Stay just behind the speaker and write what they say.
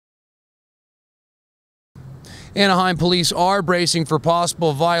Anaheim police are bracing for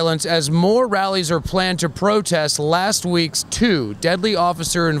possible violence as more rallies are planned to protest last week's 2 deadly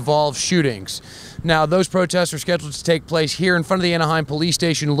officer-involved shootings. Now, those protests are scheduled to take place here in front of the Anaheim police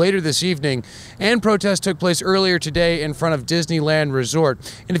station later this evening, and protests took place earlier today in front of Disneyland Resort.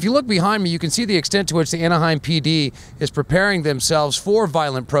 And if you look behind me, you can see the extent to which the Anaheim PD is preparing themselves for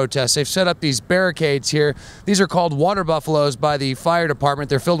violent protests. They've set up these barricades here. These are called water buffaloes by the fire department.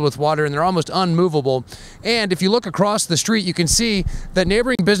 They're filled with water and they're almost unmovable. And if you look across the street, you can see that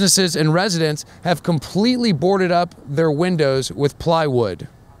neighboring businesses and residents have completely boarded up their windows with plywood.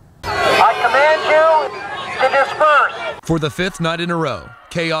 I command you to disperse. For the 5th night in a row,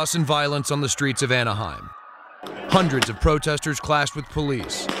 chaos and violence on the streets of Anaheim. Hundreds of protesters clashed with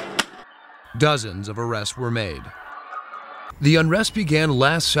police. Dozens of arrests were made. The unrest began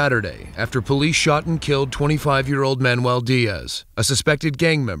last Saturday after police shot and killed 25-year-old Manuel Diaz, a suspected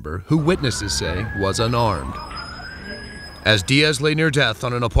gang member who witnesses say was unarmed. As Diaz lay near death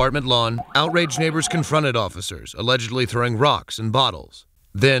on an apartment lawn, outraged neighbors confronted officers, allegedly throwing rocks and bottles.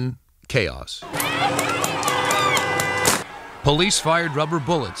 Then, chaos. Police fired rubber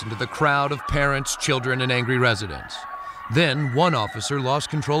bullets into the crowd of parents, children, and angry residents. Then, one officer lost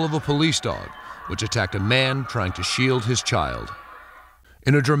control of a police dog, which attacked a man trying to shield his child.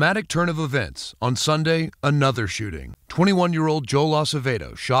 In a dramatic turn of events, on Sunday, another shooting. 21-year-old Joel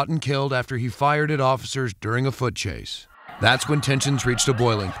Acevedo shot and killed after he fired at officers during a foot chase. That's when tensions reached a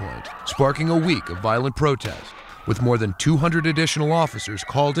boiling point, sparking a week of violent protest, with more than 200 additional officers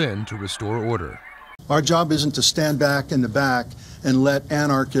called in to restore order. Our job isn't to stand back in the back and let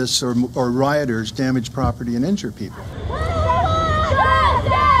anarchists or rioters damage property and injure people.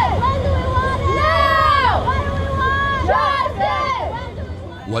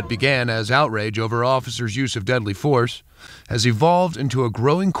 What began as outrage over officers' use of deadly force has evolved into a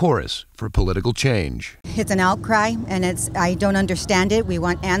growing chorus for political change. It's an outcry, and I don't understand it. We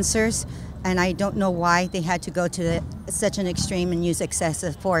want answers, and I don't know why they had to go to such an extreme and use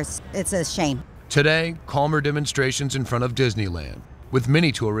excessive force. It's a shame. Today, calmer demonstrations in front of Disneyland, with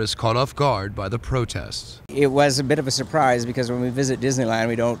many tourists caught off guard by the protests. It was a bit of a surprise because when we visit Disneyland,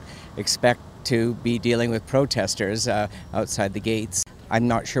 we don't expect to be dealing with protesters outside the gates. I'm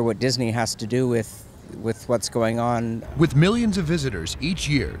not sure what Disney has to do with what's going on. With millions of visitors each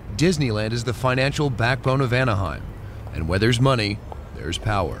year, Disneyland is the financial backbone of Anaheim. And where there's money, there's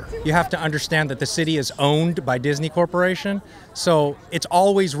power. You have to understand that the city is owned by Disney Corporation, so it's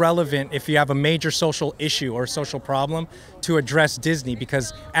always relevant if you have a major social issue or social problem to address Disney,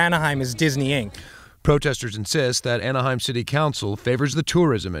 because Anaheim is Disney Inc. Protesters insist that Anaheim City Council favors the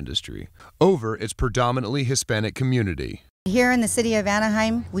tourism industry over its predominantly Hispanic community. Here in the city of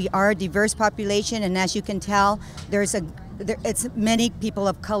Anaheim, we are a diverse population, and as you can tell, it's many people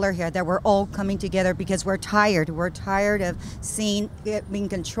of color here that we're all coming together because we're tired. We're tired of seeing it being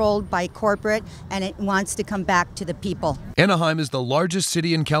controlled by corporate, and it wants to come back to the people. Anaheim is the largest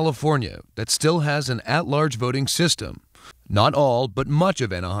city in California that still has an at-large voting system. Not all, but much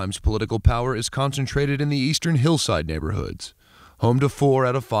of Anaheim's political power is concentrated in the eastern hillside neighborhoods, home to 4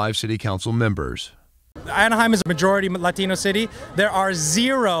 out of 5 city council members. Anaheim is a majority Latino city. There are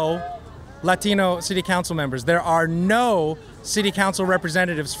 0 Latino city council members. There are no city council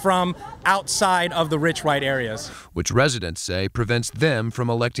representatives from outside of the rich white areas, which residents say prevents them from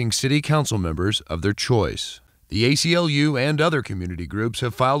electing city council members of their choice. The ACLU and other community groups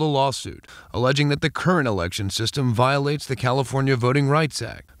have filed a lawsuit alleging that the current election system violates the California Voting Rights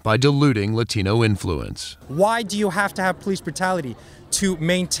Act by diluting Latino influence. Why do you have to have police brutality? To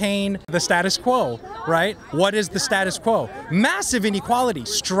maintain the status quo, right? What is the status quo? Massive inequality,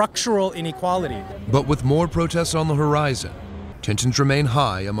 structural inequality. But with more protests on the horizon, tensions remain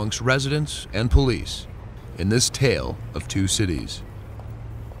high amongst residents and police in this tale of 2 cities.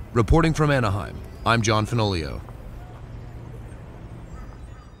 Reporting from Anaheim, I'm John Fenolio.